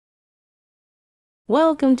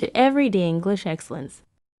Welcome to Everyday English Excellence,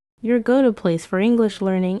 your go-to place for English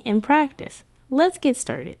learning and practice. Let's get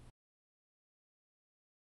started.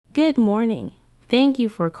 Good morning. Thank you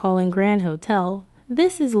for calling Grand Hotel.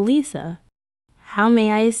 This is Lisa. How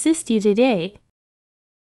may I assist you today?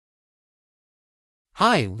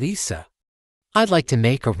 Hi, Lisa. I'd like to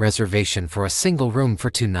make a reservation for a single room for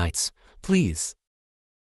 2 nights, please.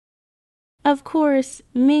 Of course,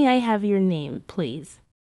 may I have your name, please?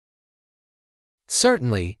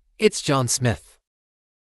 Certainly, it's John Smith.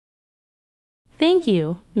 Thank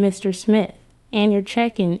you, Mr. Smith, and your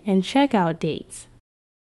check-in and check-out dates.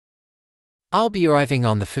 I'll be arriving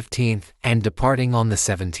on the 15th and departing on the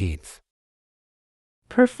 17th.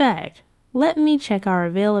 Perfect. Let me check our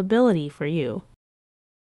availability for you.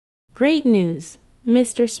 Great news,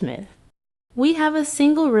 Mr. Smith. We have a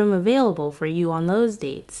single room available for you on those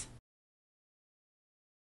dates.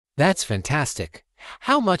 That's fantastic.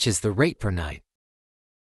 How much is the rate per night?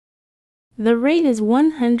 The rate is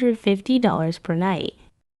 $150 per night.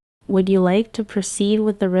 Would you like to proceed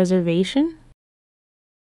with the reservation?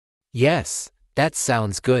 Yes, that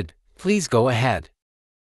sounds good. Please go ahead.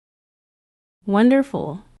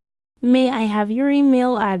 Wonderful. May I have your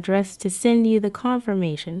email address to send you the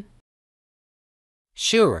confirmation?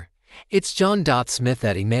 Sure, it's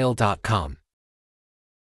john.smith@email.com.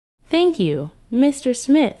 Thank you, Mr.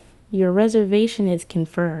 Smith. Your reservation is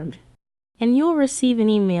confirmed, and you'll receive an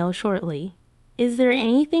email shortly. Is there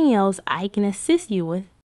anything else I can assist you with?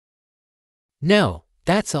 No,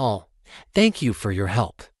 that's all. Thank you for your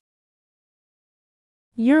help.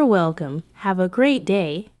 You're welcome. Have a great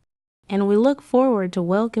day, and we look forward to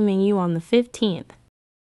welcoming you on the 15th.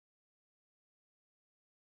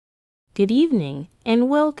 Good evening, and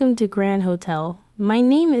welcome to Grand Hotel. My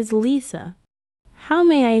name is Lisa. How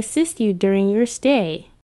may I assist you during your stay?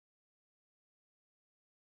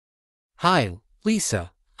 Hi,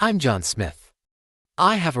 Lisa. I'm John Smith.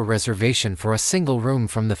 I have a reservation for a single room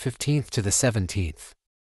from the 15th to the 17th.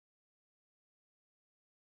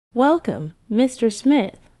 Welcome, Mr.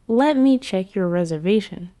 Smith. Let me check your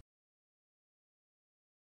reservation.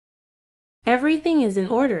 Everything is in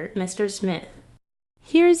order, Mr. Smith.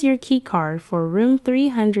 Here's your key card for room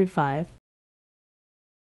 305.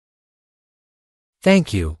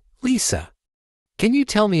 Thank you, Lisa. Can you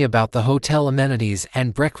tell me about the hotel amenities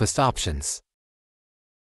and breakfast options?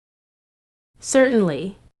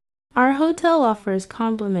 Certainly. Our hotel offers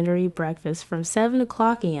complimentary breakfast from 7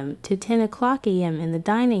 o'clock a.m. to 10 o'clock a.m. in the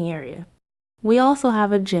dining area. We also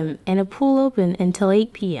have a gym and a pool open until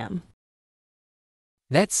 8 p.m.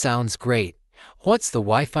 That sounds great. What's the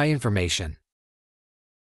Wi-Fi information?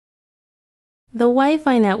 The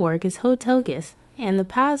Wi-Fi network is HotelGuest, and the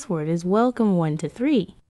password is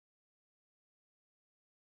welcome123.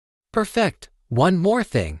 Perfect. One more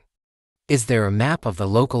thing. Is there a map of the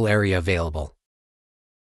local area available?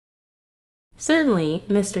 Certainly,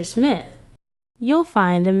 Mr. Smith. You'll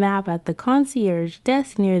find a map at the concierge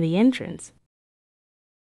desk near the entrance.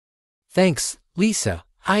 Thanks, Lisa.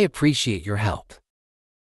 I appreciate your help.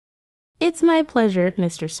 It's my pleasure,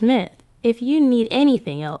 Mr. Smith. If you need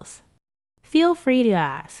anything else, feel free to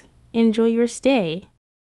ask. Enjoy your stay.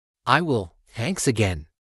 I will. Thanks again.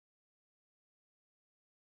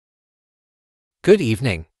 Good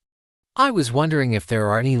evening. I was wondering if there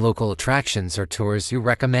are any local attractions or tours you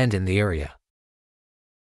recommend in the area.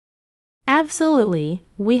 Absolutely.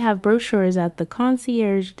 We have brochures at the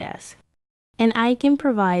concierge desk, and I can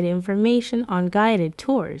provide information on guided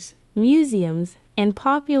tours, museums, and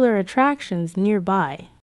popular attractions nearby.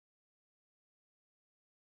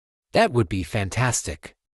 That would be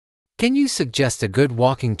fantastic. Can you suggest a good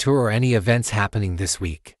walking tour or any events happening this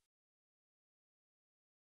week?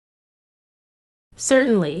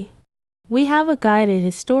 Certainly. We have a guided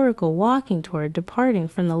historical walking tour departing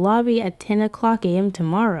from the lobby at 10 o'clock a.m.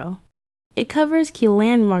 tomorrow. It covers key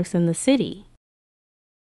landmarks in the city.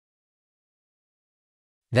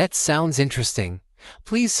 That sounds interesting.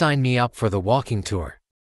 Please sign me up for the walking tour.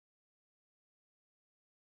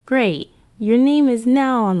 Great. Your name is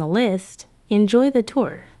now on the list. Enjoy the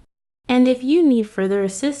tour. And if you need further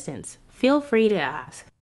assistance, feel free to ask.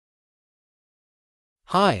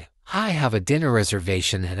 Hi, I have a dinner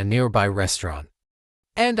reservation at a nearby restaurant.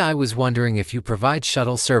 And I was wondering if you provide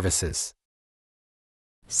shuttle services.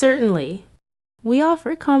 Certainly. We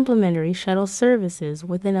offer complimentary shuttle services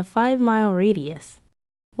within a 5-mile radius.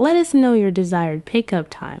 Let us know your desired pickup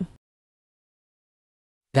time.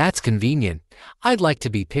 That's convenient. I'd like to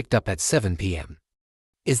be picked up at 7 p.m.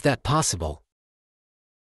 Is that possible?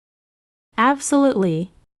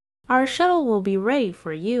 Absolutely. Our shuttle will be ready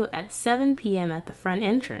for you at 7 p.m. at the front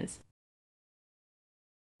entrance.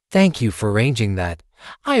 Thank you for arranging that.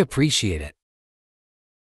 I appreciate it.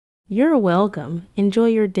 You're welcome. Enjoy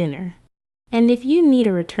your dinner. And if you need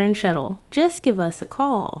a return shuttle, just give us a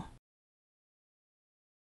call.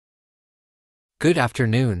 Good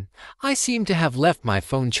afternoon. I seem to have left my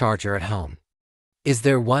phone charger at home. Is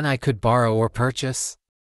there one I could borrow or purchase?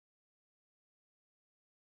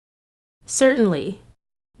 Certainly.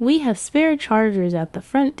 We have spare chargers at the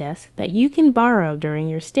front desk that you can borrow during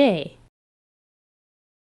your stay.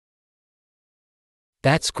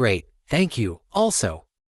 That's great. Thank you. Also,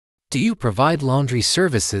 do you provide laundry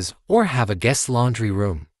services or have a guest laundry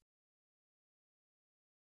room?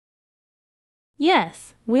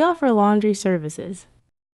 Yes, we offer laundry services.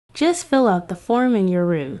 Just fill out the form in your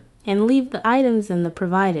room and leave the items in the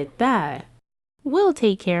provided bag. We'll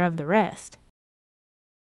take care of the rest.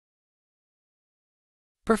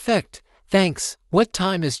 Perfect. Thanks. What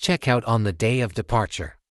time is checkout on the day of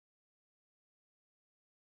departure?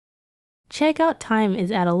 Checkout time is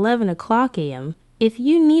at 11 o'clock a.m. If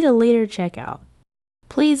you need a later checkout,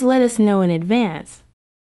 please let us know in advance.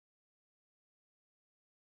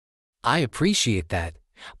 I appreciate that.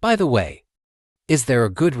 By the way, is there a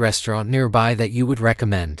good restaurant nearby that you would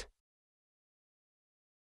recommend?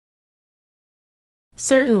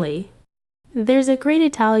 Certainly. There's a great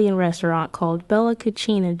Italian restaurant called Bella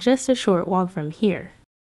Cucina just a short walk from here.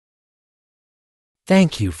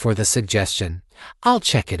 Thank you for the suggestion. I'll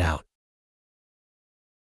check it out.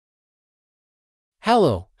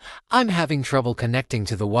 Hello, I'm having trouble connecting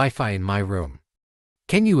to the Wi-Fi in my room.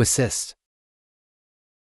 Can you assist?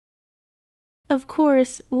 Of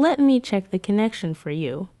course, let me check the connection for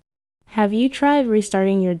you. Have you tried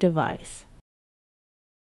restarting your device?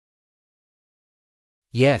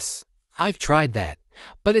 Yes, I've tried that,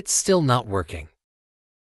 but it's still not working.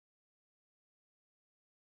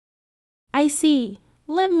 I see.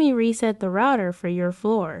 Let me reset the router for your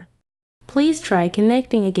floor. Please try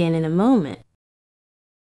connecting again in a moment.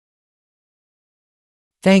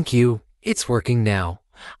 Thank you. It's working now.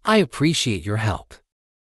 I appreciate your help.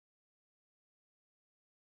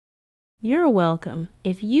 You're welcome.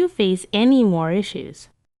 If you face any more issues,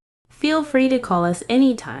 feel free to call us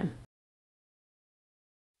anytime.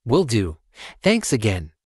 Will do. Thanks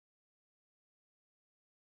again.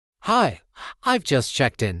 Hi, I've just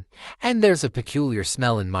checked in, and there's a peculiar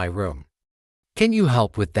smell in my room. Can you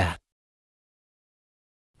help with that?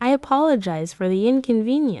 I apologize for the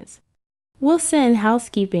inconvenience. We'll send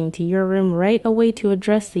housekeeping to your room right away to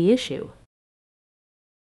address the issue.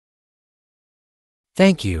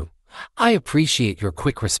 Thank you. I appreciate your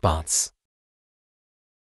quick response.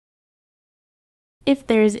 If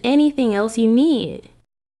there's anything else you need,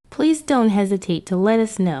 please don't hesitate to let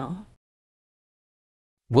us know.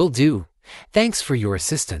 Will do. Thanks for your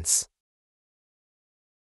assistance.